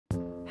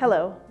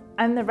Hello,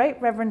 I'm the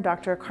Right Reverend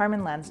Dr.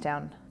 Carmen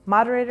Lansdowne,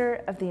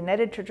 Moderator of the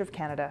United Church of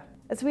Canada.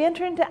 As we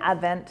enter into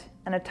Advent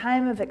and a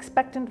time of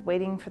expectant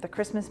waiting for the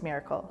Christmas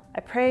miracle, I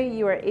pray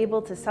you are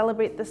able to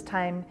celebrate this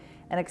time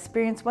and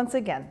experience once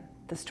again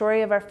the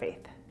story of our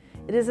faith.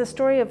 It is a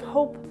story of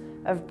hope,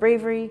 of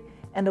bravery,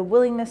 and a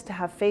willingness to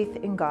have faith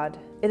in God.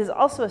 It is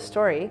also a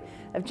story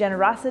of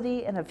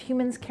generosity and of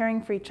humans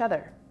caring for each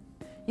other.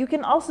 You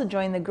can also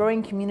join the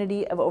growing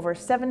community of over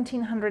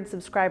 1,700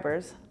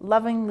 subscribers,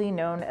 lovingly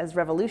known as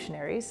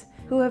revolutionaries,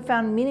 who have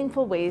found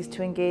meaningful ways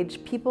to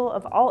engage people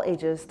of all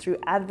ages through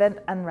Advent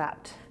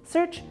Unwrapped.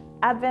 Search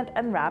Advent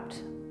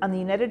Unwrapped on the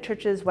United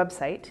Church's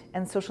website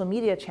and social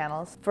media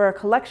channels for a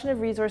collection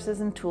of resources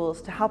and tools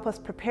to help us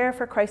prepare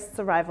for Christ's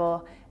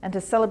arrival and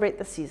to celebrate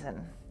the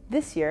season.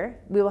 This year,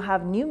 we will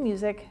have new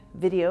music,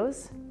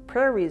 videos,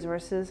 prayer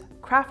resources,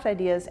 craft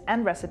ideas,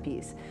 and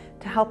recipes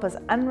to help us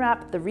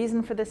unwrap the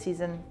reason for the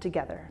season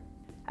together.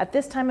 At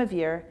this time of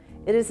year,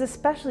 it is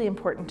especially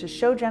important to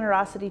show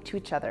generosity to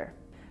each other.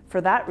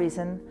 For that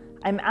reason,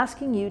 I'm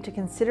asking you to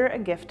consider a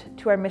gift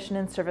to our Mission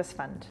and Service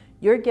Fund.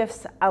 Your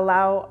gifts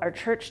allow our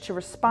church to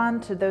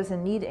respond to those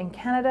in need in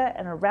Canada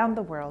and around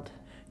the world.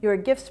 Your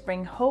gifts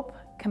bring hope,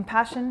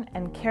 compassion,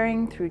 and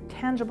caring through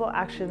tangible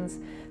actions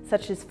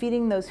such as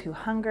feeding those who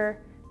hunger,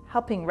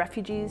 helping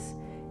refugees,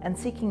 and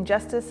seeking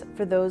justice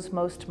for those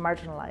most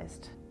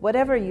marginalized.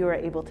 Whatever you are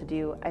able to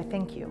do, I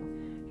thank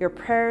you. Your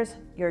prayers,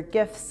 your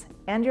gifts,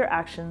 and your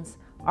actions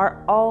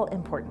are all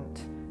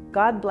important.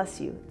 God bless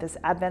you this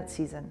Advent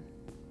season.